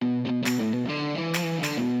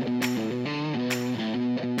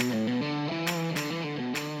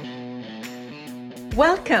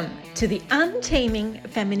Welcome to the Untaming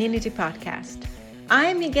Femininity podcast.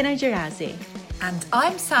 I'm Meghana Jirazi. And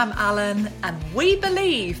I'm Sam Allen, and we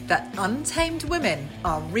believe that untamed women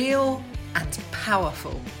are real and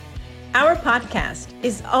powerful. Our podcast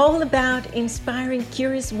is all about inspiring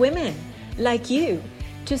curious women like you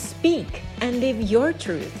to speak and live your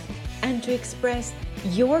truth and to express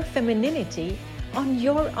your femininity on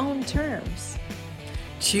your own terms.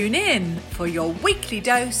 Tune in for your weekly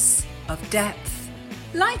dose of depth,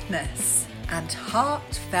 lightness, and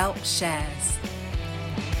heartfelt shares.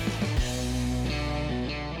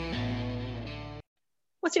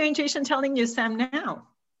 What's your intuition telling you, Sam, now?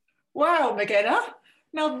 Wow, Meghana.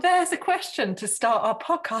 Now there's a question to start our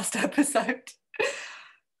podcast episode.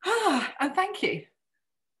 And thank you.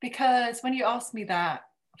 Because when you asked me that,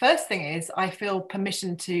 first thing is I feel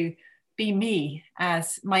permission to be me,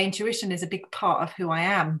 as my intuition is a big part of who I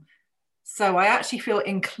am. So I actually feel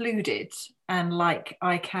included and like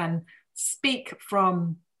I can speak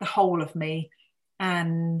from the whole of me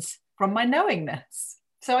and from my knowingness.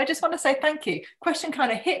 So I just want to say thank you. Question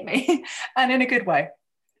kind of hit me and in a good way.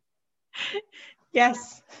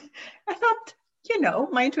 Yes. I thought,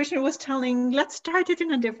 my intuition was telling, let's start it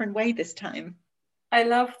in a different way this time. I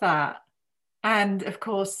love that. And of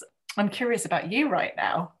course, I'm curious about you right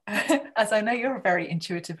now, as I know you're a very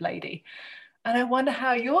intuitive lady. And I wonder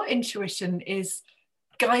how your intuition is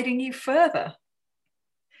guiding you further.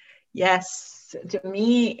 Yes, to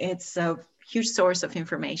me, it's a huge source of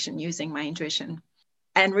information using my intuition.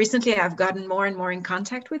 And recently I've gotten more and more in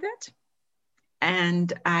contact with it.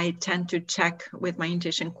 And I tend to check with my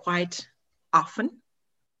intuition quite often.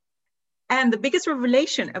 And the biggest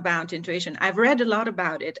revelation about intuition, I've read a lot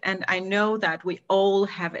about it, and I know that we all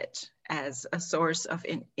have it as a source of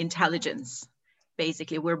intelligence.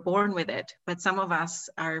 Basically, we're born with it, but some of us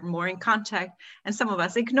are more in contact and some of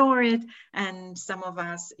us ignore it. And some of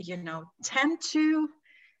us, tend to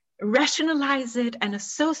rationalize it and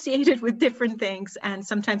associate it with different things. And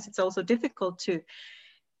sometimes it's also difficult to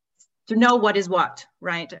know what is what,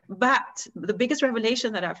 right? But the biggest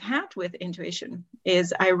revelation that I've had with intuition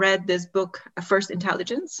is I read this book, First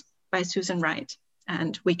Intelligence by Susan Wright,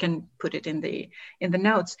 and we can put it in the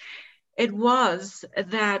notes. It was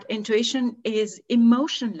that intuition is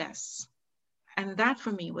emotionless. And that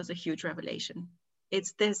for me was a huge revelation.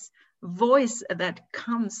 It's this voice that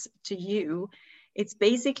comes to you. It's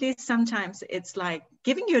basically, sometimes it's like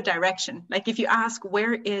giving you a direction. Like if you ask,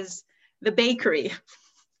 where is the bakery?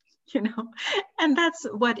 And that's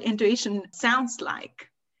what intuition sounds like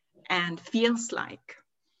and feels like.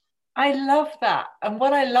 I love that. And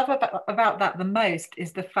what I love about that the most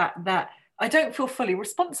is the fact that I don't feel fully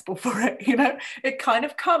responsible for it. It kind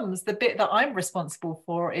of comes, the bit that I'm responsible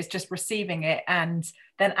for is just receiving it and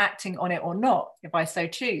then acting on it or not, if I so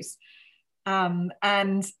choose.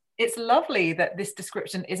 And it's lovely that this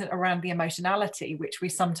description isn't around the emotionality, which we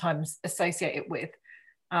sometimes associate it with.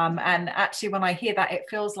 And actually, when I hear that, it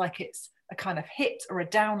feels like it's a kind of hit or a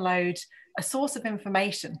download, a source of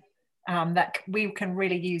information that we can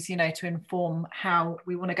really use, to inform how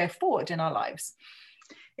we want to go forward in our lives.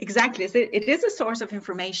 Exactly. It is a source of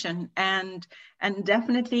information, and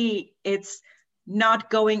definitely it's not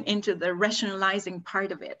going into the rationalizing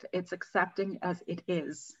part of it. It's accepting as it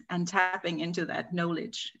is and tapping into that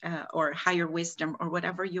knowledge or higher wisdom or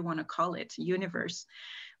whatever you want to call it, universe,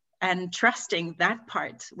 and trusting that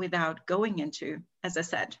part without going into, as I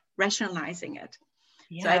said, rationalizing it.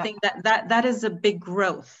 Yeah. So I think that is a big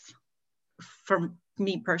growth for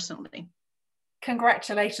me personally.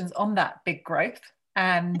 Congratulations on that big growth.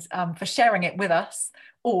 And for sharing it with us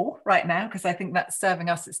all right now, because I think that's serving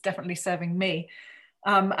us, it's definitely serving me.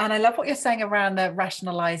 And I love what you're saying around the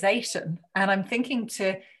rationalization. And I'm thinking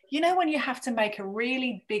when you have to make a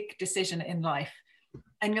really big decision in life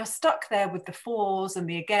and you're stuck there with the fors and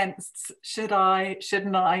the againsts, should I,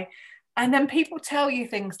 shouldn't I? And then people tell you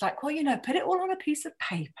things like, well, put it all on a piece of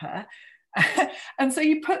paper. And so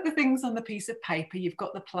you put the things on the piece of paper, you've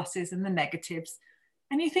got the pluses and the negatives.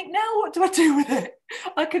 And you think, now what do I do with it?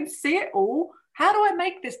 I can see it all. How do I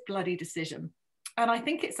make this bloody decision? And I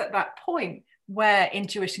think it's at that point where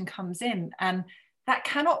intuition comes in, and that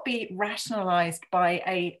cannot be rationalized by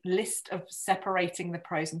a list of separating the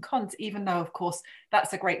pros and cons, even though, of course,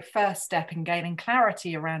 that's a great first step in gaining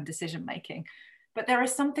clarity around decision making. But there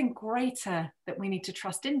is something greater that we need to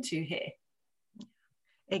trust into here.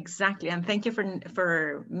 Exactly. And thank you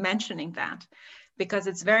for mentioning that. Because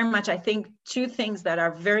it's very much, I think, two things that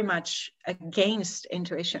are very much against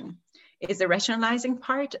intuition is the rationalizing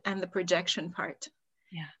part and the projection part.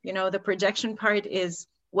 Yeah. The projection part is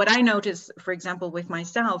what I notice, for example, with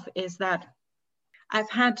myself, is that I've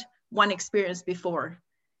had one experience before,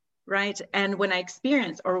 right? And when I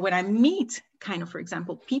experience, or when I meet kind of, for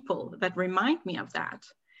example, people that remind me of that,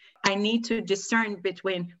 I need to discern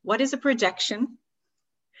between what is a projection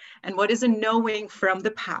and what is a knowing from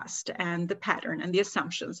the past and the pattern and the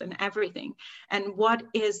assumptions and everything, and what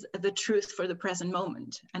is the truth for the present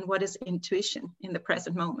moment, and what is intuition in the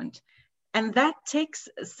present moment. And that takes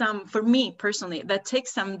some, for me personally, that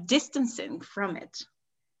takes some distancing from it,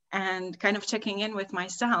 and kind of checking in with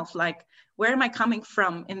myself, like, where am I coming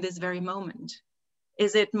from in this very moment?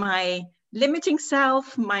 Is it my limiting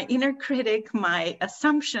self, my inner critic, my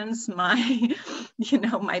assumptions, my,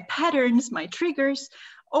 my patterns, my triggers?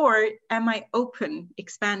 Or am I open,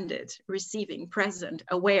 expanded, receiving, present,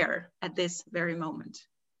 aware at this very moment?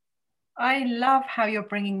 I love how you're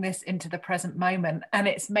bringing this into the present moment. And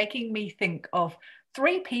it's making me think of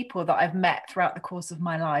 3 people that I've met throughout the course of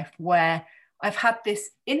my life, where I've had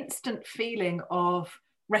this instant feeling of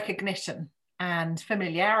recognition and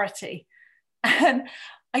familiarity. And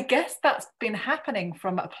I guess that's been happening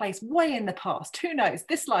from a place way in the past. Who knows?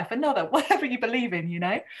 This life, another, whatever you believe in,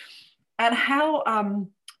 and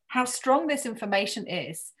how strong this information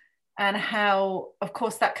is, and how, of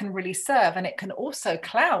course, that can really serve. And it can also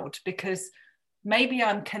cloud, because maybe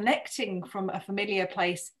I'm connecting from a familiar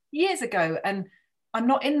place years ago and I'm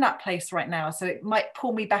not in that place right now. So it might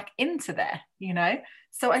pull me back into there,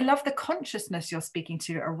 So I love the consciousness you're speaking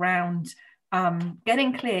to around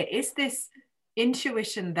getting clear. Is this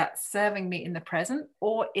intuition that's serving me in the present,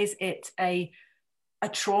 or is it a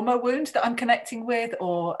trauma wound that I'm connecting with,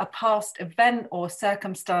 or a past event or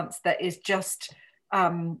circumstance that is just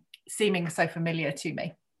seeming so familiar to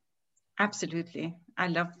me? Absolutely. I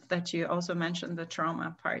love that you also mentioned the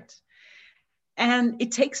trauma part. And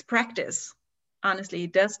it takes practice. Honestly,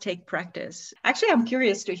 it does take practice. Actually, I'm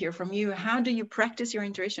curious to hear from you. How do you practice your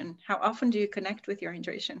intuition? How often do you connect with your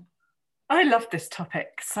intuition? I love this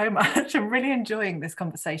topic so much. I'm really enjoying this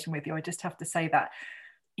conversation with you. I just have to say that.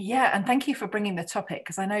 Yeah, and thank you for bringing the topic,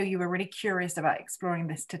 because I know you were really curious about exploring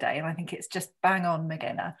this today, and I think it's just bang on,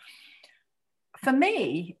 Meghana. For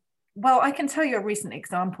me, well, I can tell you a recent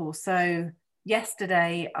example. So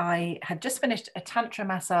yesterday I had just finished a tantra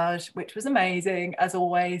massage, which was amazing, as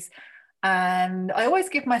always. And I always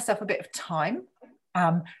give myself a bit of time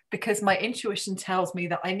because my intuition tells me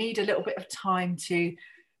that I need a little bit of time to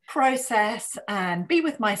process and be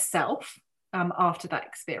with myself after that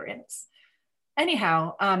experience.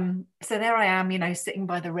 Anyhow, so there I am, sitting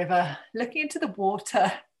by the river, looking into the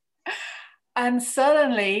water, and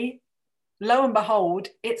suddenly, lo and behold,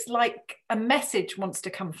 it's like a message wants to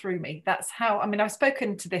come through me. That's how, I've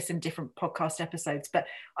spoken to this in different podcast episodes, but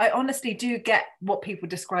I honestly do get what people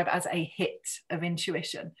describe as a hit of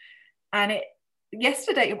intuition. And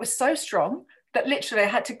yesterday it was so strong that literally I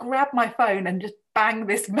had to grab my phone and just bang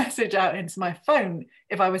this message out into my phone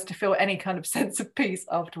if I was to feel any kind of sense of peace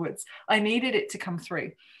afterwards. I needed it to come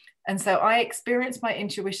through. And so I experienced my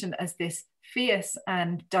intuition as this fierce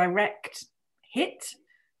and direct hit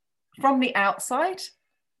from the outside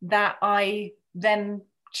that I then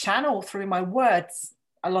channel through my words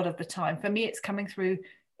a lot of the time. For me, it's coming through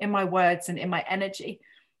in my words and in my energy.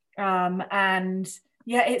 And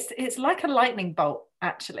yeah, it's like a lightning bolt,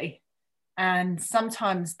 actually. And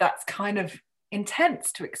sometimes that's kind of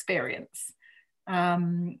intense to experience.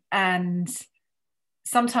 And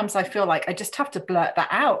sometimes I feel like I just have to blurt that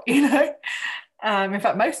out, in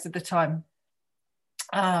fact, most of the time.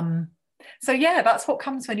 So yeah, that's what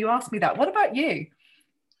comes when you ask me that. What about you?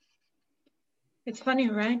 It's funny,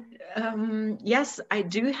 right? Yes, I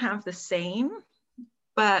do have the same,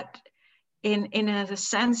 but in a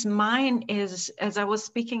sense, mine is, as I was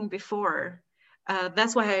speaking before,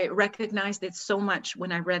 that's why I recognized it so much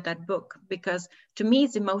when I read that book, because to me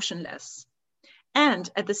it's emotionless. And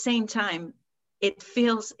at the same time, it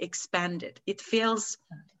feels expanded. It feels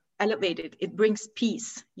elevated. It brings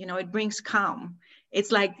peace, it brings calm.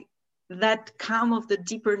 It's like that calm of the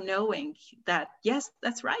deeper knowing that, yes,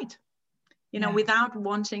 that's right. Without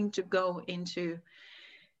wanting to go into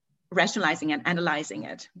rationalizing and analyzing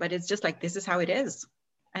it, but it's just like, this is how it is,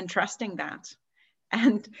 and trusting that.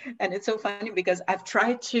 And it's so funny because I've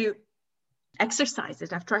tried to exercise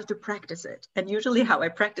it. I've tried to practice it. And usually how I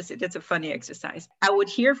practice it, it's a funny exercise. I would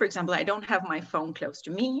hear, for example, I don't have my phone close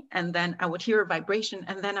to me, and then I would hear a vibration,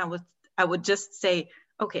 and then I would just say,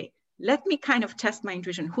 okay, let me kind of test my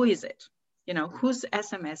intuition. Who is it? Who's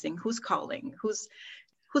SMSing, who's calling, who's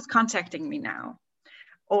contacting me now?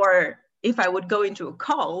 Or if I would go into a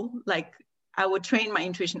call, like I would train my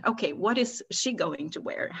intuition. Okay, what is she going to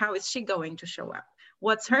wear? How is she going to show up?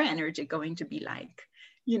 What's her energy going to be like?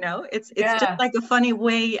 It's just like a funny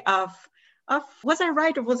way of of was I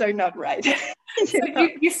right or was I not right?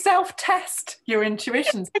 You self-test your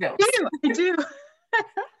intuition skills. I do.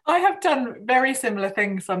 I have done very similar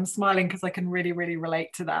things. So I'm smiling because I can really, really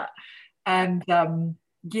relate to that. And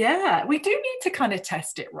yeah, we do need to kind of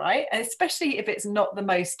test it, right? Especially if it's not the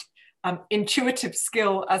most intuitive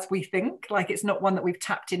skill as we think, like it's not one that we've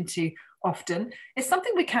tapped into often. It's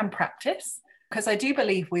something we can practice, because I do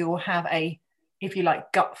believe we all have a, if you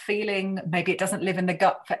like, gut feeling. Maybe it doesn't live in the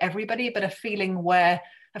gut for everybody, but a feeling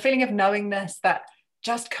of knowingness that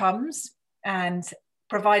just comes and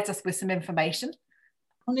provides us with some information.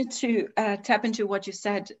 I wanted to tap into what you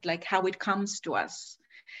said, like how it comes to us.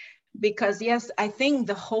 Because yes, I think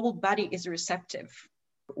the whole body is receptive.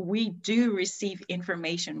 We do receive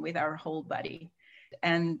information with our whole body.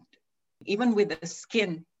 And even with the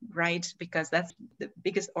skin, right? Because that's the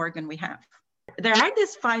biggest organ we have. There are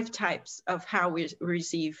these 5 types of how we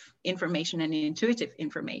receive information and intuitive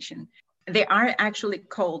information. They are actually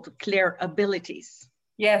called clair abilities.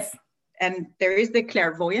 Yes. And there is the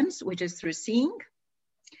clairvoyance, which is through seeing.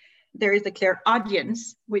 There is the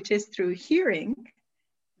clairaudience, which is through hearing.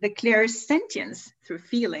 The clairsentience through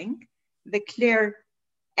feeling. The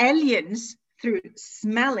clairalience through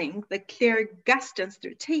smelling. The clairgustance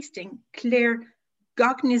through tasting.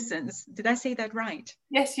 Claircognizance. Did I say that right?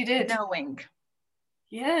 Yes, you did. Knowing.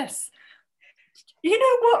 Yes. You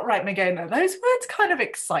know what, right, Meghana? Those words kind of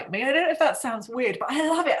excite me. I don't know if that sounds weird, but I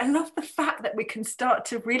love it. I love the fact that we can start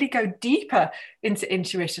to really go deeper into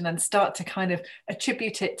intuition and start to kind of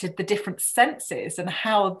attribute it to the different senses and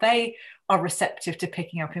how they are receptive to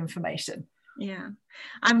picking up information. Yeah,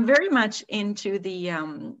 I'm very much into the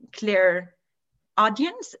clair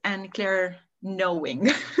audience and clair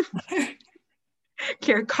knowing.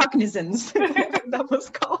 Clair cognizance, that was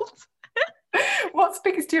called. What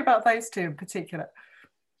speaks to you about those two in particular?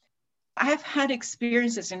 I've had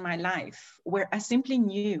experiences in my life where I simply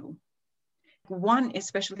knew. One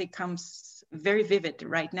especially comes very vivid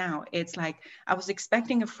right now. It's like I was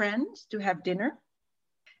expecting a friend to have dinner.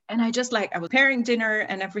 And I was preparing dinner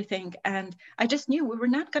and everything. And I just knew we were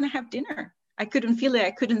not going to have dinner. I couldn't feel it.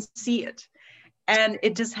 I couldn't see it. And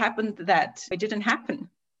it just happened that it didn't happen.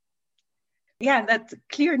 Yeah, that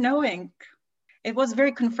clear knowing. It was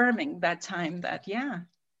very confirming that time that, yeah,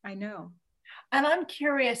 I know. And I'm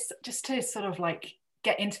curious, just to sort of like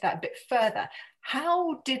get into that a bit further,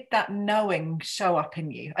 how did that knowing show up in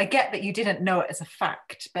you? I get that you didn't know it as a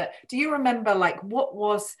fact, but do you remember like what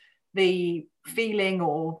was the feeling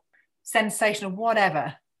or sensation or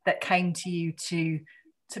whatever that came to you to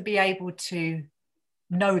be able to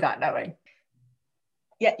know that knowing?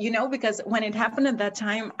 Yeah, because when it happened at that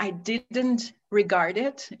time, I didn't regard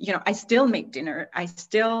it. I still made dinner. I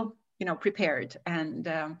still, prepared. And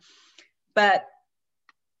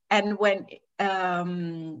when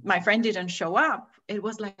my friend didn't show up, it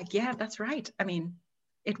was like, yeah, that's right. I mean,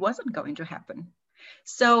 it wasn't going to happen.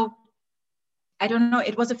 So I don't know.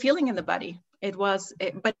 It was a feeling in the body.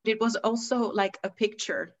 But it was also like a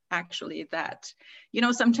picture, actually, that,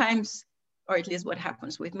 sometimes, or at least what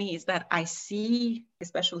happens with me, is that I see,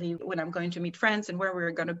 especially when I'm going to meet friends and where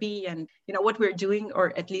we're going to be and, what we're doing,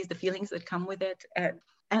 or at least the feelings that come with it.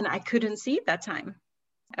 And I couldn't see it that time,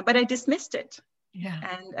 but I dismissed it. Yeah.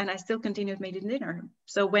 And I still continued making dinner.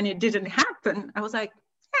 So when it didn't happen, I was like,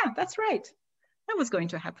 yeah, that's right. That was going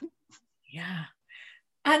to happen. Yeah.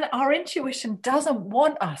 And our intuition doesn't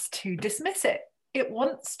want us to dismiss it. It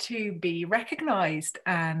wants to be recognized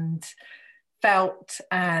and felt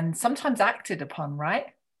and sometimes acted upon, right?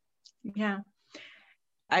 Yeah.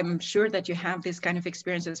 I'm sure that you have these kind of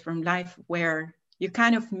experiences from life where you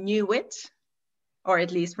kind of knew it, or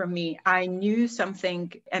at least for me, I knew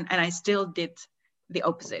something and I still did the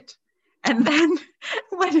opposite. And then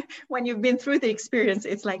when you've been through the experience,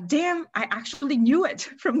 it's like, damn, I actually knew it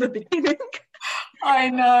from the beginning.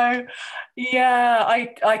 I know. Yeah,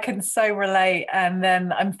 I can so relate. And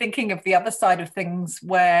then I'm thinking of the other side of things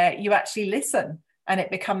where you actually listen and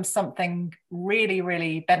it becomes something really,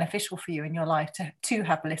 really beneficial for you in your life to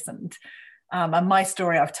have listened. And my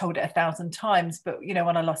story, I've told it 1,000 times, but,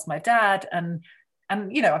 when I lost my dad and,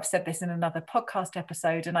 I've said this in another podcast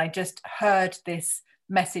episode, and I just heard this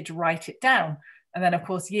message, write it down. And then, of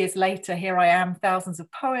course, years later, here I am, thousands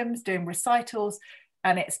of poems, doing recitals.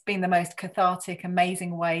 And it's been the most cathartic,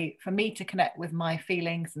 amazing way for me to connect with my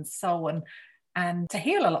feelings and soul and to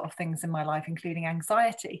heal a lot of things in my life, including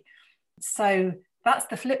anxiety. So that's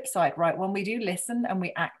the flip side, right? When we do listen and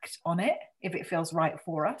we act on it, if it feels right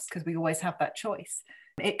for us, because we always have that choice,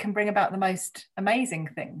 it can bring about the most amazing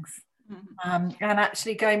things. Mm-hmm. And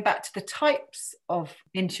actually going back to the types of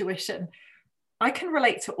intuition, I can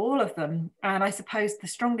relate to all of them. And I suppose the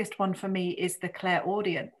strongest one for me is the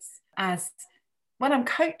clairaudience. As when I'm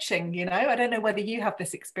coaching, you know, I don't know whether you have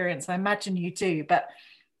this experience, I imagine you do, but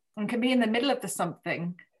I can be in the middle of the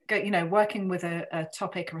something, working with a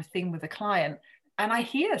topic or a theme with a client, and I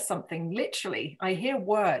hear something, literally, I hear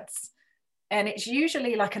words. And it's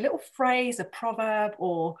usually like a little phrase, a proverb,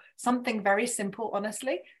 or something very simple,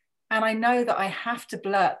 honestly. And I know that I have to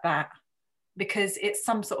blurt that because it's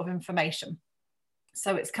some sort of information.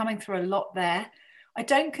 So it's coming through a lot there. I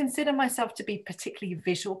don't consider myself to be a particularly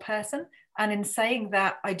visual person. And in saying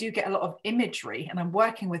that, I do get a lot of imagery, and I'm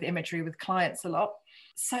working with imagery with clients a lot.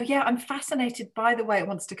 So yeah, I'm fascinated by the way it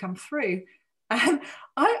wants to come through.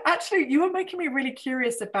 You were making me really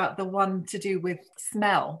curious about the one to do with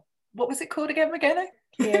smell. What was it called again, Magona?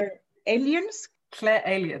 Clairalience.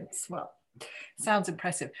 Clairalience. Well, sounds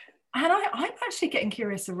impressive. And I'm actually getting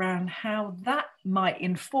curious around how that might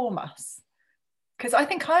inform us. Because I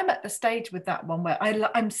think I'm at the stage with that one where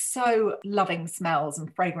I'm so loving smells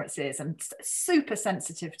and fragrances and super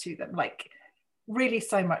sensitive to them, like really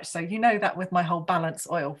so much so. You know that with my whole balance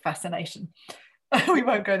oil fascination. We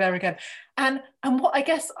won't go there again. And what I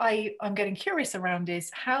guess I'm getting curious around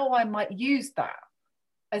is how I might use that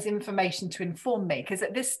as information to inform me. Because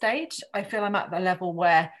at this stage, I feel I'm at the level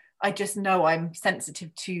where I just know I'm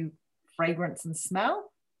sensitive to fragrance and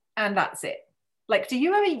smell, and that's it. Like, do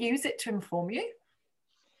you ever use it to inform you?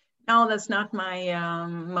 No, that's not my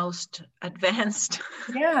most advanced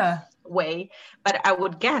way, but I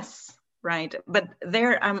would guess, right? But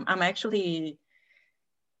there, I'm actually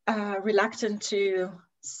reluctant to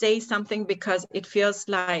say something because it feels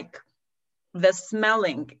like the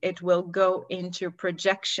smelling, it will go into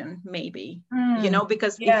projection, maybe,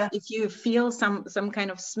 because if you feel some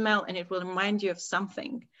kind of smell and it will remind you of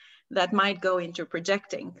something, that might go into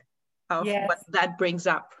projecting of what that brings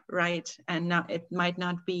up, right? And now it might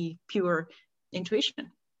not be pure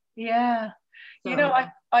intuition. Yeah. So,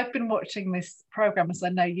 I've been watching this program, as I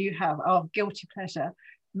know you have, Guilty Pleasure,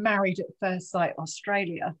 Married at First Sight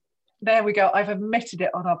Australia. There we go. I've admitted it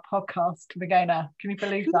on our podcast, Magona. Can you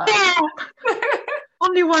believe that? Yeah.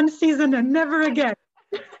 Only one season and never again.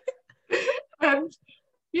 And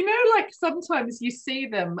like sometimes you see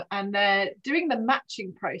them and they're doing the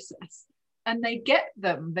matching process, and they get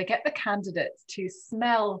the candidates to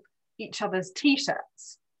smell each other's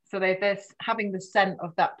t-shirts. So they're having the scent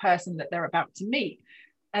of that person that they're about to meet.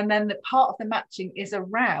 And then the part of the matching is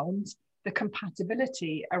around the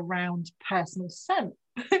compatibility around personal scent.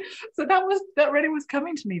 So that really was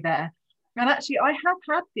coming to me there. And actually, I have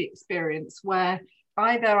had the experience where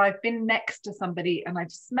either I've been next to somebody and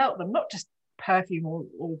I've smelt them, not just perfume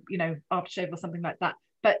or aftershave or something like that,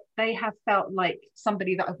 but they have felt like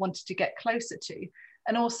somebody that I wanted to get closer to.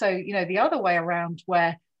 And also, the other way around,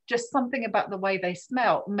 where just something about the way they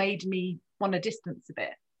smell made me want to distance a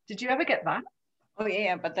bit. Did you ever get that? Oh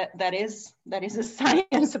yeah, but that is a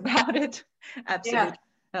science about it. Absolutely.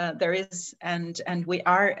 Yeah. There is, and we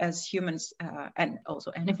are, as humans and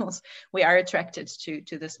also animals, we are attracted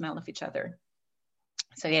to the smell of each other.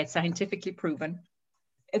 So yeah, it's scientifically proven.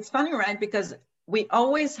 It's funny, right? Because we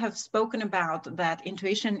always have spoken about that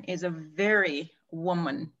intuition is a very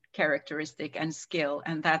woman characteristic and skill,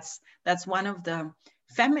 and that's one of the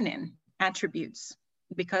feminine attributes,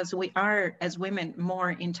 because we are, as women,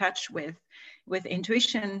 more in touch with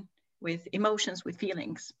intuition, with emotions, with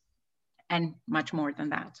feelings, and much more than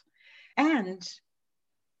that. And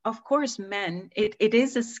of course, men, it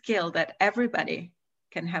is a skill that everybody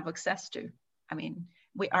can have access to. I mean,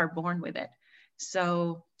 we are born with it.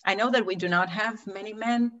 So I know that we do not have many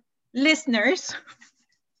men listeners.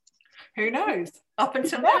 Who knows? Up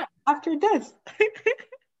until now. After this.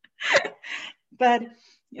 But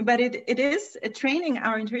it is training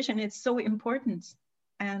our intuition. It's so important,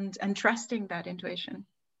 and trusting that intuition.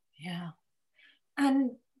 Yeah.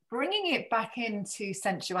 And bringing it back into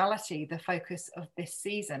sensuality, the focus of this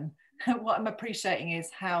season, what I'm appreciating is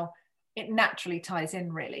how it naturally ties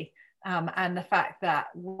in, really. And the fact that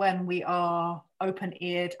when we are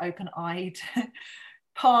open-eared, open-eyed,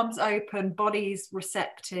 palms open, bodies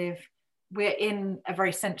receptive, we're in a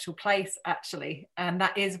very sensual place, actually. And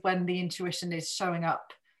that is when the intuition is showing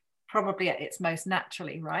up probably at its most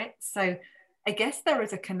naturally, right? So I guess there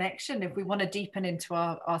is a connection, if we want to deepen into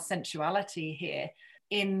our sensuality here,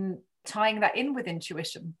 in tying that in with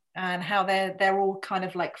intuition and how they're all kind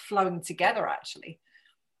of like flowing together, actually.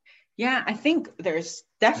 Yeah, I think there's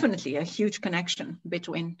definitely a huge connection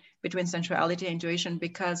between sensuality and intuition,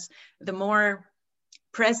 because the more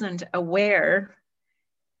present, aware,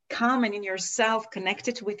 calm, and in yourself,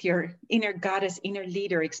 connected with your inner goddess, inner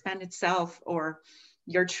leader, expanded self, or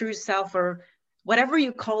your true self, or whatever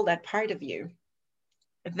you call that part of you,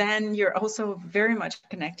 then you're also very much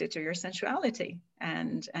connected to your sensuality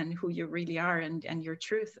and who you really are and your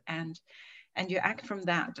truth, and you act from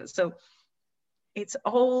that. So it's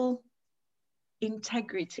all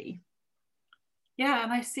integrity. Yeah,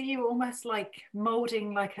 and I see you almost like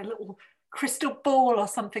molding like a little crystal ball or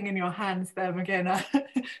something in your hands there, Meghana,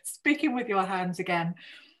 speaking with your hands again.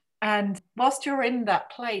 And whilst you're in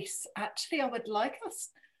that place, actually, I'd like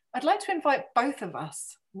to invite both of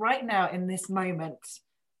us right now in this moment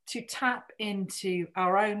to tap into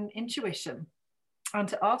our own intuition and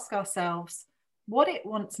to ask ourselves what it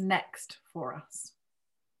wants next for us.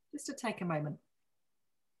 Just to take a moment.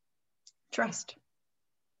 Trust.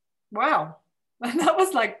 Wow. And that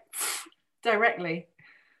was like directly.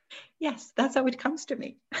 Yes, that's how it comes to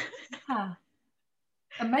me.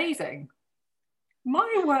 Amazing.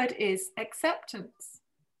 My word is acceptance.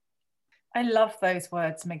 I love those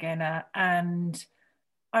words, Meghana, and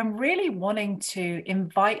I'm really wanting to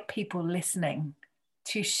invite people listening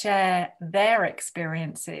to share their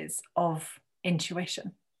experiences of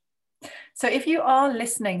intuition. So if you are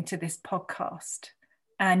listening to this podcast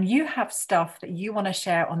and you have stuff that you want to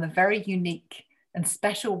share on the very unique and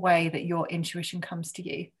special way that your intuition comes to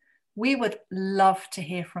you, we would love to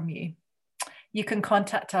hear from you. You can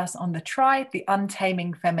contact us on the Tribe, the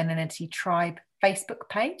Untaming Femininity Tribe Facebook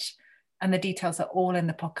page, and the details are all in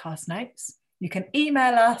the podcast notes. You can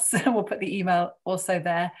email us, we'll put the email also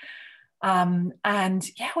there. And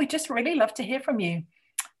yeah, we just really love to hear from you.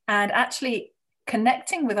 And actually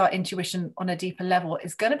connecting with our intuition on a deeper level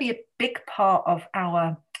is going to be a big part of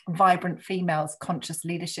our Vibrant Females Conscious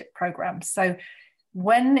Leadership program. So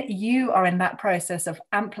when you are in that process of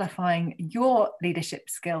amplifying your leadership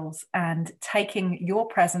skills and taking your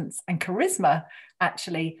presence and charisma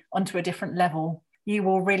actually onto a different level, you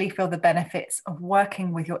will really feel the benefits of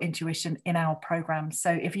working with your intuition in our program.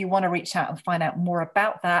 So if you want to reach out and find out more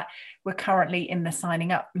about that, we're currently in the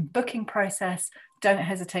signing up and booking process. Don't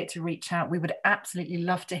hesitate to reach out. We would absolutely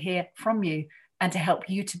love to hear from you and to help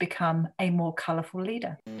you to become a more colourful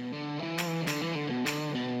leader.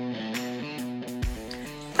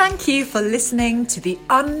 Thank you for listening to the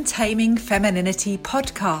Untaming Femininity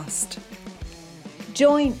podcast.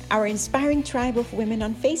 Join our inspiring tribe of women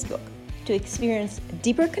on Facebook to experience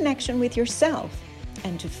deeper connection with yourself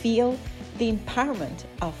and to feel the empowerment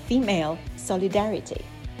of female solidarity.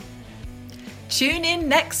 Tune in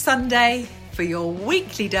next Sunday for your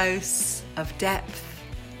weekly dose of depth,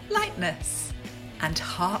 lightness, and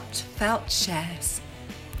heartfelt shares.